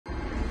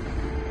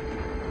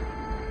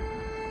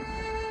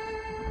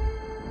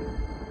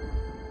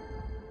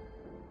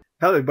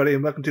Hello everybody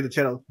and welcome to the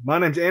channel. My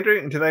name's Andrew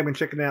and today I've been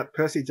checking out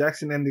Percy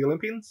Jackson and the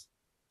Olympians,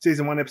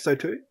 Season 1,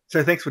 Episode 2.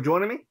 So thanks for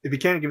joining me. If you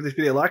can, give this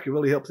video a like, it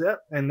really helps out.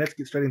 And let's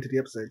get straight into the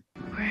episode.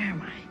 Where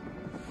am I?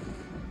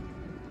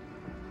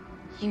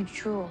 You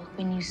drool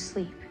when you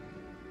sleep.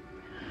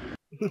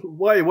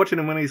 Why are you watching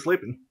him when he's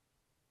sleeping?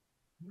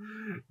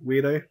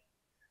 Weirdo.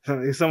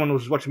 If someone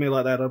was watching me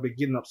like that, I'd be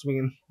getting up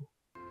swinging.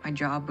 My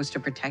job was to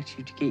protect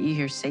you, to get you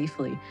here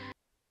safely.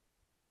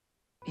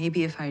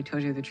 Maybe if I had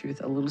told you the truth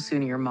a little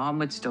sooner, your mom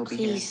would still be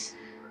here. Please.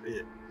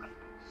 Yeah.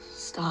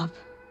 Stop.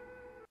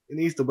 He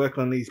needs to work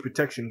on his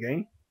protection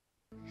game.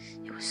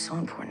 It was so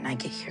important I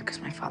get here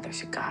because my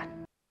father's a god.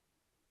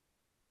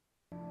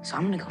 So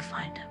I'm gonna go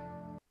find him.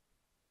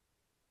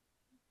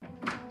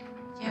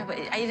 Yeah, but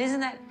it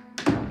isn't that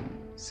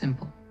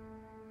simple.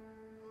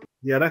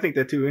 Yeah, I don't think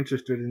they're too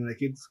interested in their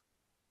kids.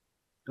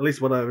 At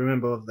least what I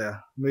remember of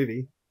their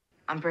movie.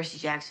 I'm Percy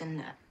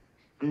Jackson.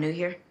 I'm new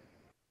here.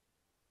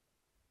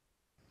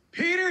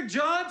 Peter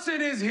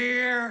Johnson is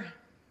here!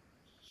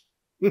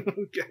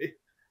 Okay.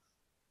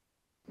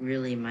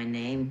 Really, my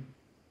name?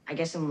 I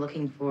guess I'm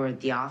looking for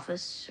the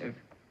office or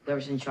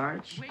whoever's in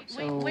charge. Wait,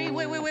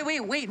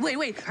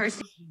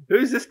 Percy.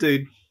 Who's this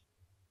dude?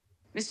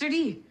 Mr.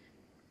 D,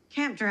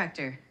 camp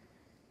director.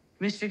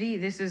 Mr. D,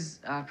 this is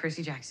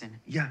Percy Jackson.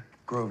 Yeah,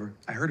 Grover.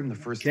 I heard him the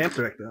first Camp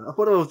director. I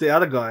thought it was the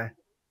other guy.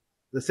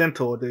 The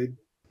centaur dude.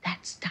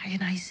 That's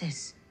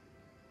Dionysus.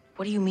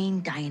 What do you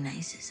mean,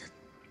 Dionysus?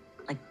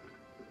 Like,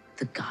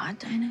 the god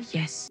Dionysus?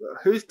 Yes.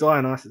 Who's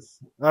Dionysus?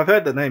 I've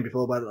heard the name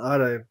before, but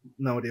I have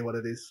no idea what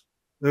it is.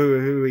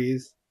 Who he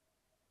is.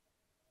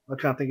 I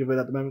can't think of it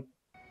at the moment.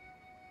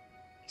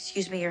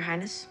 Excuse me, Your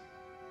Highness.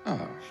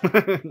 Oh.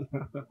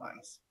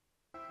 Nice.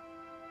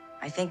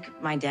 I think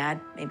my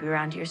dad may be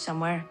around here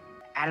somewhere.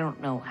 I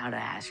don't know how to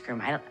ask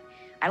him. I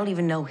don't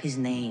even know his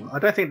name. I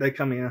don't think they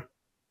come here.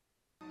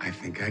 I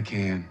think I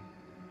can.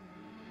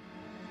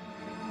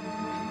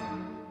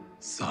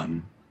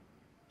 Son.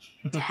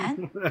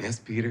 Dad? Yes,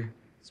 Peter.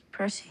 It's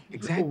Percy.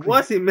 Exactly. Why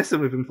is he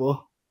messing with him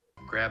for?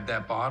 Grab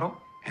that bottle,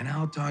 and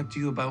I'll talk to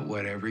you about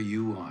whatever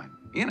you want.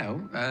 You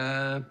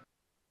know,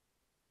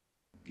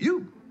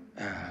 you.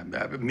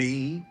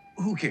 Me.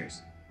 Who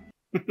cares?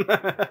 He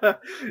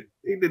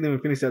didn't even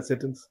finish that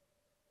sentence.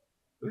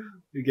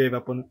 He gave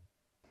up on it.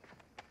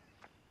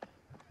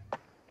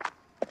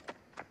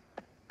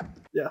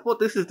 Yeah, I thought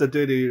this is the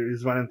dude who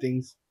is running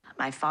things.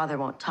 My father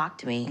won't talk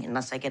to me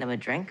unless I get him a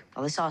drink.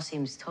 Well, this all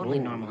seems totally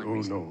normal and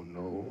reasonable.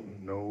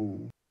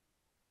 No.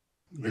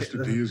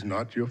 Mr. D is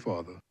not your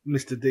father.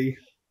 Mr. D.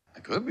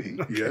 I could be.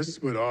 Yes,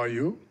 but are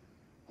you?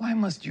 Why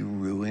must you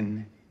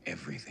ruin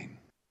everything?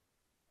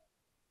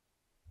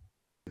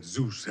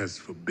 Zeus has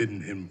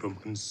forbidden him from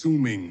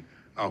consuming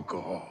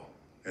alcohol.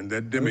 And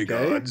that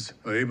demigods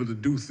are able to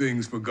do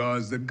things for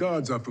gods that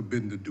gods are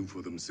forbidden to do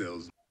for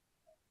themselves.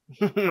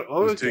 He's taking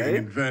Okay.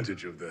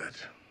 advantage of that.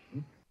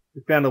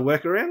 You found a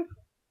workaround?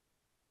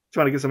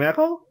 Trying to get some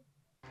alcohol?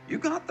 You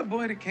got the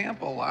boy to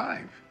camp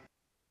alive.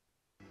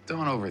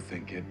 Don't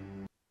overthink it.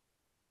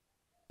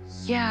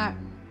 Yeah,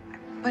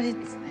 but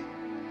it's...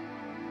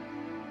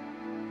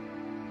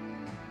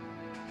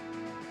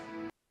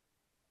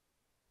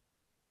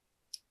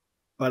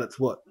 But it's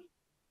what?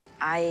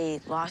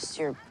 I lost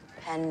your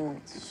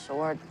pen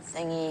sword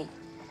thingy.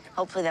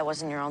 Hopefully that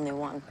wasn't your only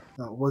one.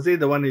 Oh, was he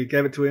the one who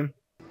gave it to him?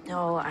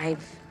 No, I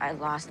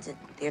lost it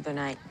the other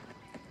night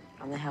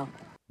on the hill.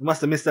 I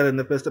must have missed that in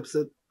the first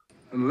episode.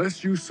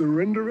 Unless you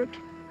surrender it,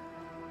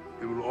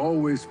 it will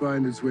always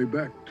find its way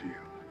back to you.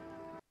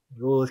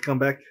 Oh, let's come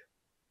back.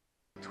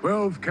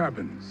 12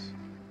 cabins.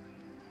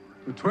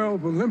 The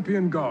 12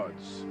 Olympian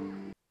gods.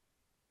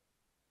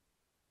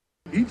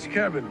 Each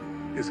cabin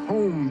is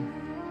home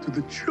to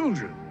the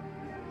children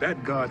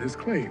that god has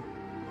claimed.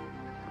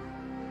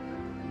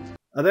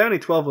 Are there only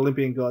 12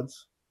 Olympian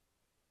gods?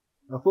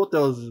 I thought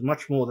there was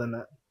much more than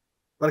that.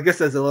 But I guess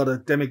there's a lot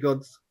of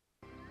demigods.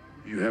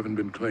 You haven't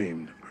been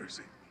claimed,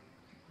 Percy.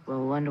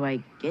 Well, when do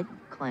I get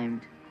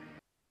claimed?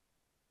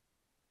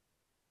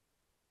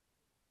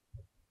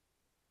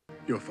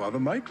 Your father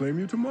might claim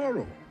you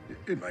tomorrow.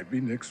 It might be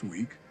next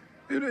week.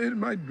 It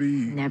might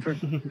be... Never.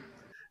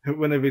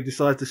 Whenever he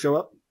decides to show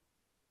up.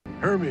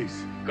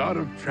 Hermes, god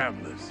of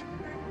travelers.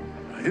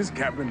 His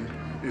cabin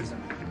is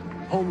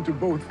home to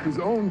both his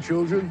own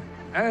children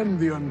and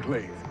the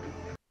unclaimed.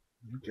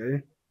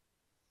 Okay.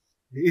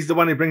 He's the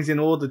one who brings in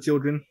all the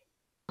children.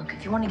 Look,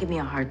 if you want to give me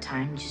a hard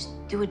time, just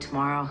do it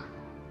tomorrow.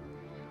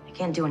 I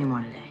can't do any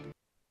more today.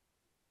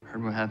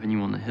 Heard what happened to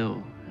you on the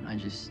hill, and I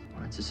just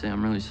wanted to say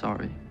I'm really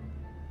sorry.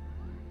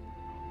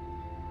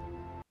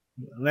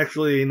 I'm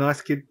actually a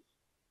nice kid.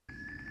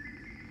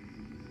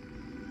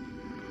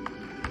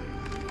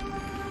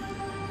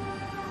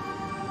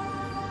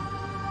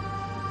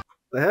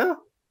 The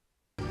hell?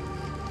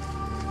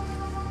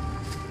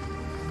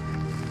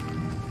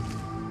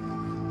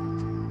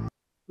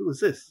 Who is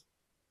this?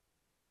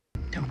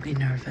 Don't be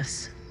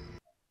nervous.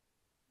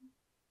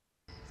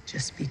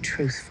 Just be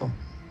truthful.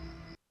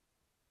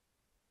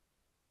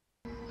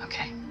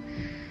 Okay.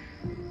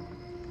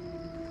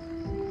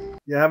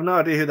 Yeah, I have no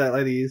idea who that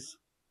lady is.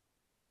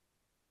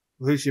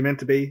 Who she meant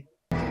to be.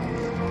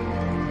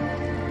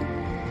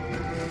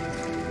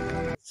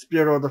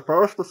 Spirit of the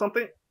forest or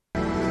something?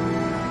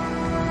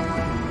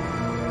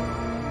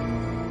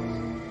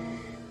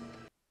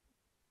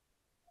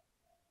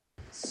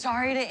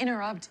 Sorry to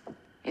interrupt.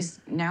 Is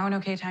now an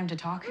okay time to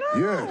talk?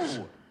 Yes.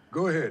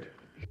 Go ahead.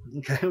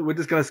 Okay, we're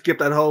just gonna skip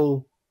that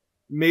whole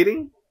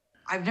meeting.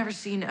 I've never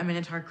seen a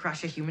minotaur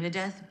crush a human to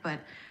death, but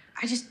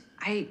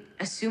I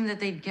assume that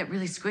they'd get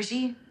really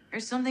squishy or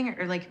something,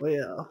 or like Well,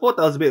 yeah, I thought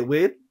that was a bit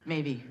weird.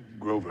 maybe.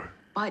 Grover.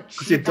 But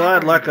Because she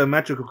died like a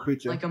magical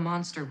creature. like a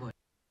monster would.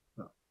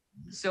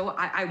 So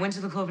I went to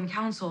the Cloven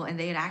Council, and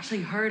they had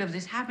actually heard of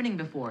this happening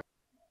before,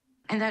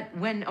 and that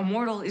when a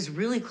mortal is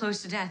really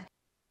close to death,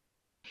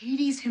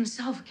 Hades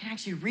himself can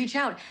actually reach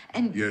out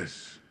and.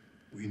 Yes,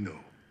 we know.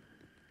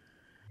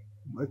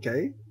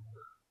 Okay.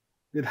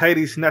 Did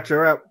Hades snatch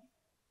her up?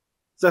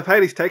 So if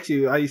Hades takes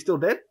you, are you still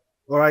dead?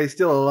 Or are you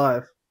still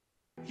alive?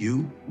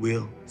 You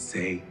will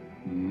say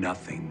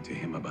nothing to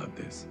him about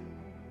this.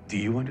 Do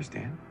you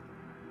understand?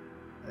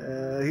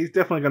 He's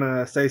definitely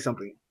gonna say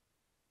something.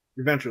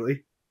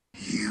 Eventually.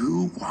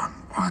 You want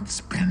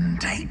what's been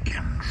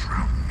taken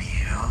from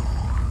you.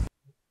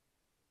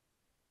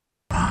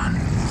 On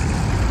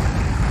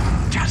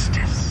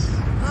justice.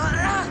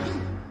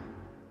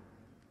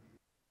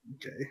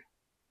 Okay.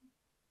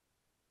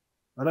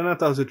 I don't know if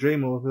that was a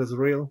dream or if it was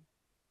real.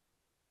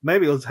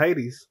 Maybe it was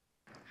Hades.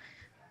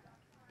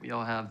 We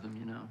all have them,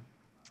 you know.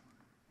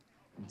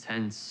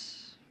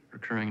 Intense,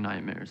 recurring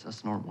nightmares.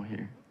 That's normal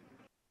here.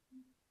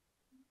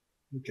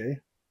 Okay.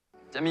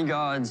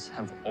 Demigods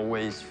have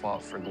always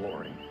fought for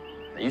glory.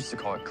 They used to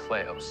call it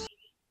Kleos.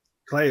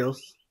 Kleos.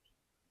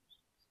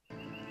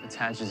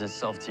 Attaches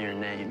itself to your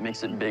name,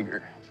 makes it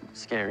bigger,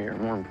 scarier,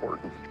 more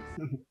important.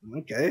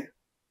 Okay.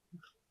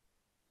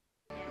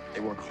 They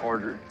work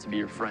harder to be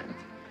your friend.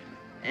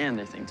 And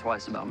they think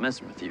twice about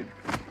messing with you.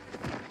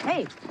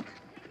 Hey,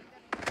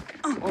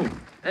 Oh,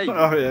 hey,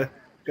 Oh yeah.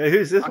 Okay,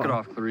 who's this knock one? it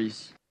off,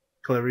 Clarice.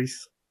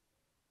 Clarice.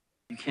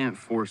 You can't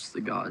force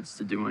the gods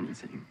to do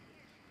anything.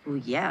 well,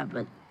 yeah,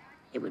 but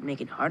it would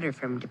make it harder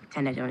for him to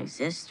pretend I don't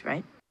exist,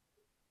 right?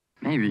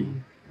 Maybe.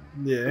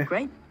 Yeah.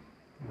 Great.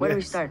 Where do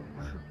we Yes. start?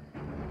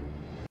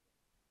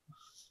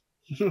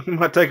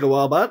 Might take a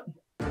while, but.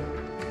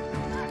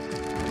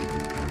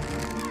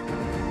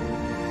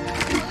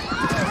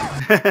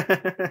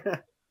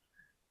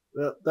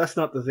 Well, that's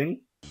not the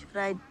thing. Should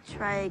I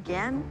try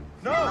again?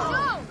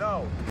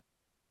 Well,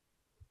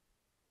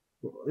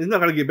 it's not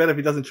gonna get better if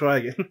he doesn't try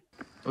again.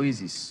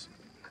 Oasis.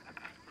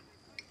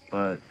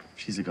 But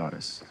she's a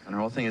goddess. And her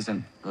whole thing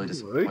isn't really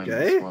disappointment,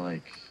 Okay. it's more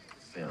like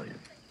failure.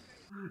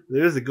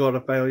 There is a god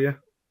of failure.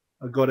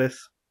 A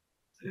goddess.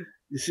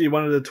 Is she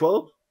one of the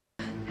 12?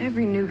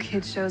 Every new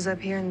kid shows up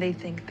here and they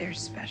think they're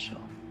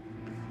special.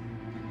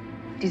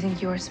 Do you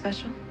think you're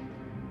special?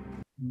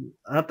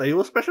 Aren't they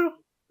all special?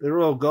 They're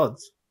all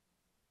gods.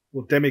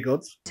 Well,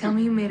 demigods. Tell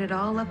me you made it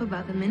all up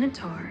about the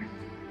Minotaur,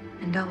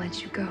 and I'll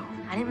let you go.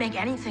 I didn't make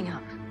anything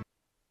up.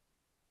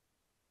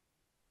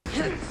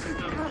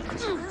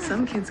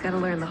 Some kids gotta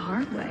learn the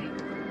hard way.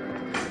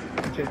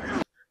 Okay.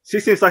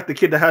 She seems like the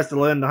kid that has to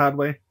learn the hard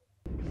way.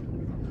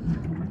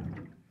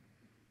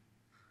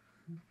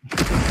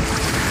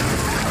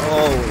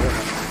 Oh.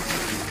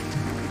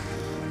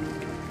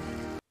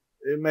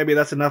 Maybe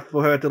that's enough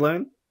for her to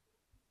learn.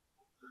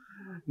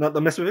 Not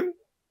to mess with him.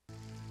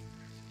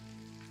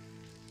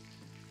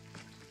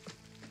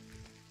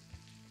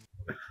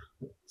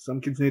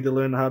 Some kids need to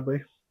learn the hard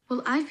way.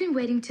 Well, I've been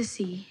waiting to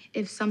see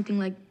if something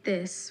like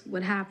this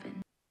would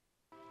happen.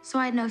 So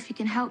I know if you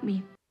can help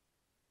me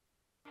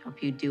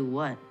Help you do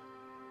what?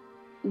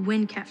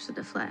 win capture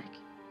the flag.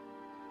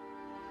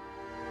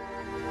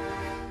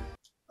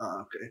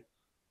 Ah, okay.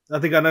 I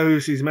think I know who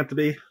she's meant to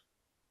be.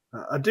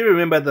 I do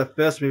remember the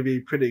first movie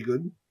pretty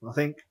good, I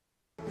think.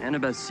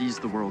 Annabeth sees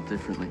the world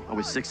differently,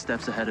 always 6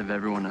 steps ahead of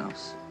everyone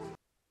else.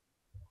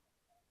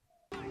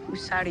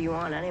 Whose side are you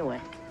on anyway?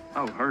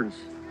 Oh, hers.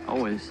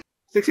 Always. I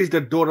think she's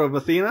the daughter of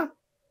Athena.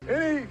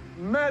 Any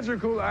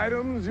magical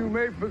items you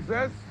may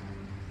possess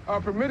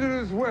are permitted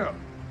as well.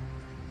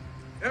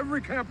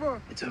 Every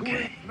camper It's who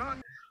okay. is not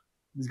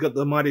He's got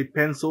the mighty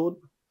pen sword.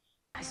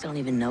 I still don't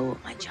even know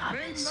what my job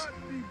may is.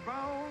 not be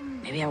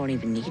bound. Maybe I won't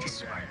even need a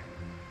sword.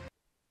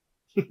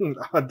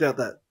 I doubt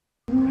that.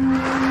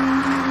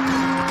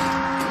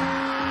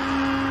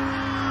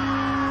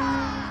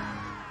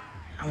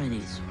 I'm gonna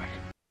need a sword.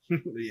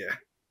 Yeah.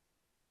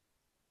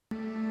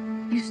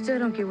 You still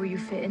don't get where you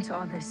fit into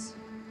all this,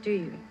 do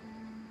you?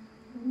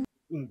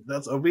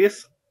 That's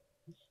obvious.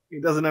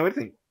 He doesn't know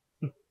anything.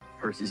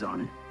 Percy's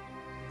on it.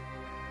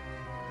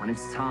 When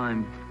it's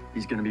time,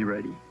 he's gonna be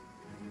ready.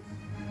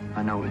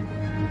 I know it.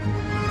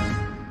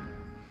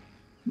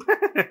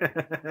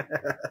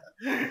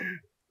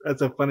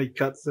 That's a funny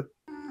cut.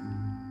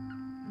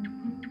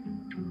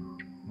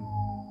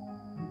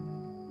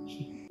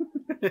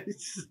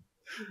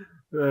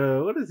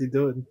 What is he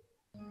doing?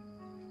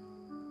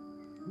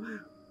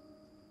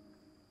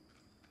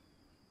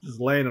 Just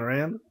laying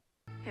around?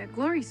 Yeah,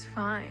 Glory's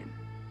fine.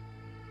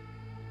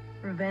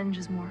 Revenge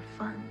is more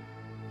fun.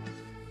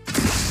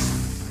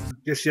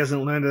 Guess she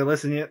hasn't learned her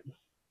lesson yet.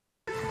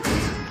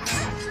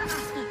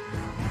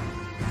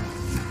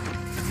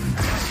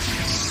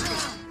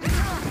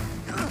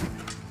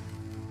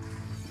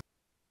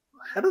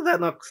 How did that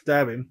not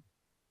stab him?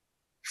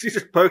 She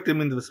just poked him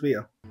into the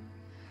spear.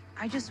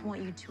 I just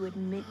want you to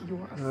admit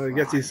you're a fraud. I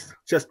guess his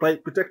chest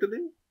plate protected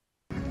him.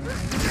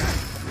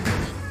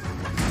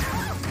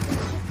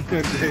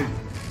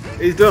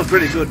 He's doing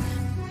pretty good.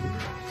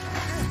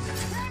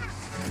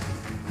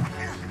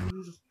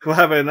 For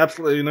having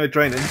absolutely no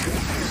training.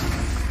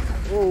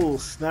 Oh,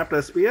 snapped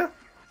a spear.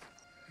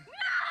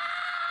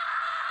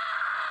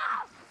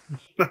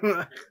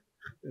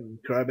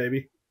 Cry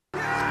baby.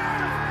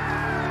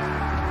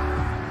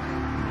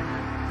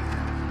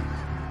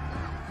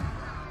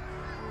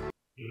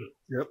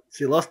 Yep,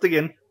 she lost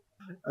again.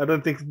 I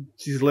don't think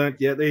she's learnt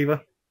yet either.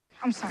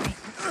 I'm sorry.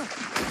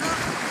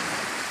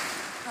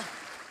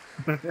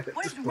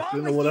 What's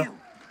wrong with you?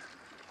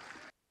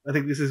 I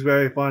think this is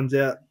where he finds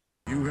out.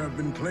 You have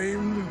been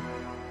claimed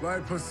by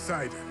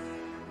Poseidon,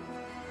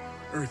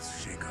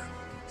 Earthshaker,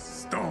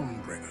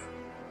 Stormbringer.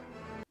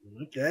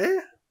 Okay.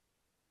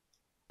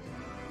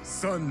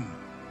 Son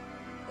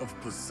of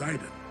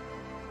Poseidon.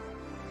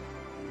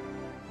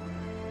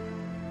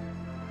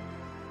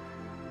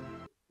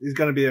 Is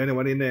gonna be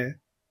anyone in there.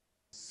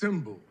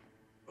 Symbol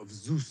of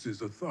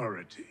Zeus's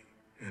authority,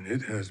 and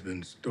it has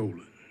been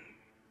stolen.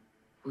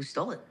 Who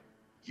stole it?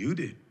 You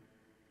did.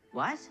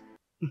 What?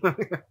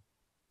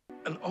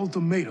 An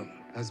ultimatum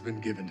has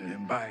been given to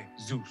him by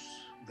Zeus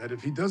that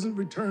if he doesn't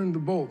return the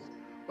bolt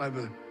by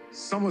the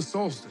summer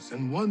solstice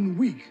in 1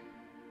 week,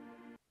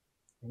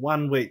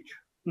 1 week.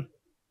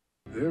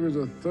 there is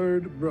a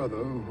third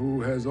brother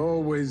who has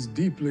always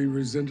deeply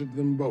resented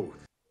them both.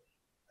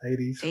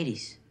 Hades.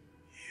 Hades.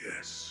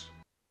 Yes.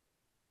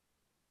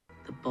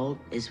 The bolt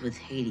is with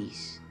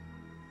Hades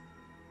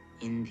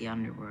in the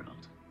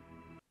underworld.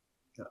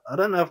 I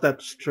don't know if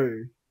that's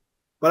true,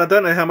 but I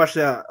don't know how much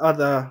the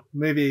other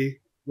movie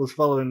was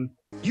following.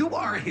 You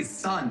are his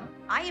son.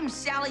 I am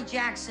Sally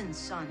Jackson's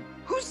son.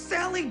 Who's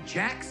Sally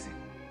Jackson?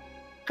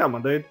 Come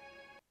on, dude.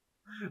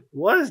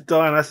 Why is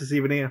Dionysus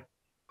even here?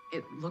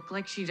 It looked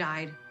like she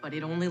died, but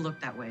it only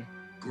looked that way.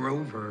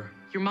 Grover.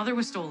 Your mother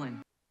was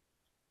stolen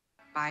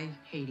by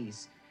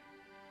Hades,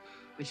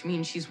 which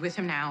means she's with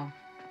him now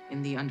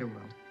in the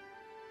underworld.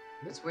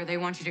 That's where they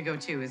want you to go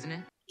too, isn't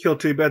it? Kill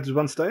two birds with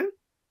one stone?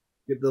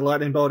 Get the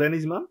lightning bolt and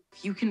his mum?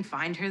 If you can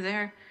find her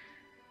there,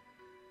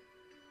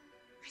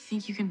 I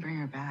think you can bring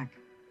her back.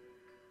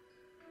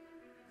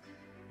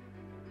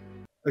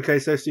 Okay,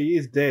 so she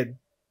is dead,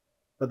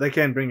 but they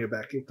can bring her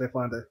back if they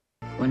find her.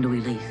 When do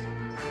we leave?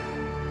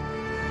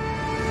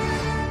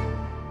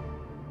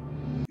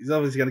 He's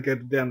obviously going to go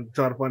down and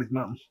try to find his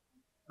mum.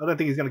 I don't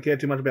think he's going to care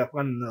too much about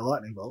finding the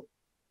lightning bolt.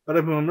 But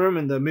if I'm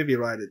remembering the movie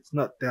right, it's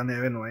not down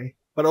there anyway.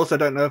 But I also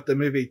don't know if the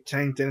movie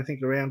changed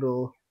anything around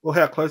or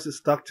how close it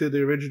stuck to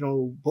the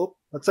original book.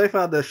 But so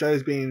far the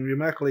show's been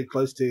remarkably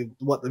close to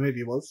what the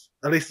movie was.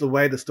 At least the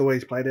way the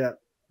story's played out.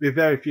 With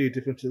very few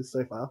differences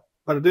so far.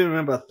 But I do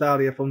remember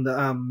Thalia from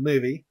the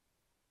movie.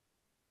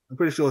 I'm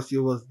pretty sure she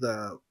was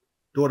the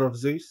daughter of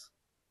Zeus.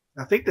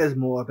 I think there's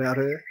more about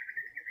her.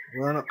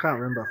 Well, I can't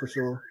remember for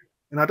sure.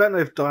 And I don't know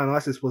if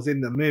Dionysus was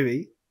in the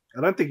movie.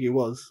 I don't think he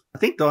was. I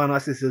think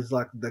Dionysus is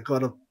like the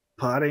god of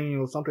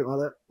partying or something like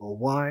that. Or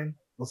wine.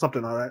 Or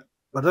something like that.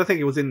 But I don't think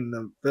he was in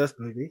the first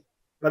movie.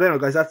 But anyway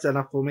guys, that's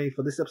enough for me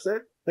for this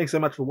episode. Thanks so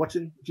much for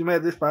watching. If you made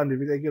it this far in the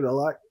video, give it a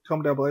like,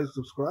 comment down below,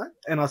 subscribe.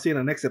 And I'll see you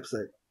in the next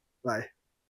episode. Bye.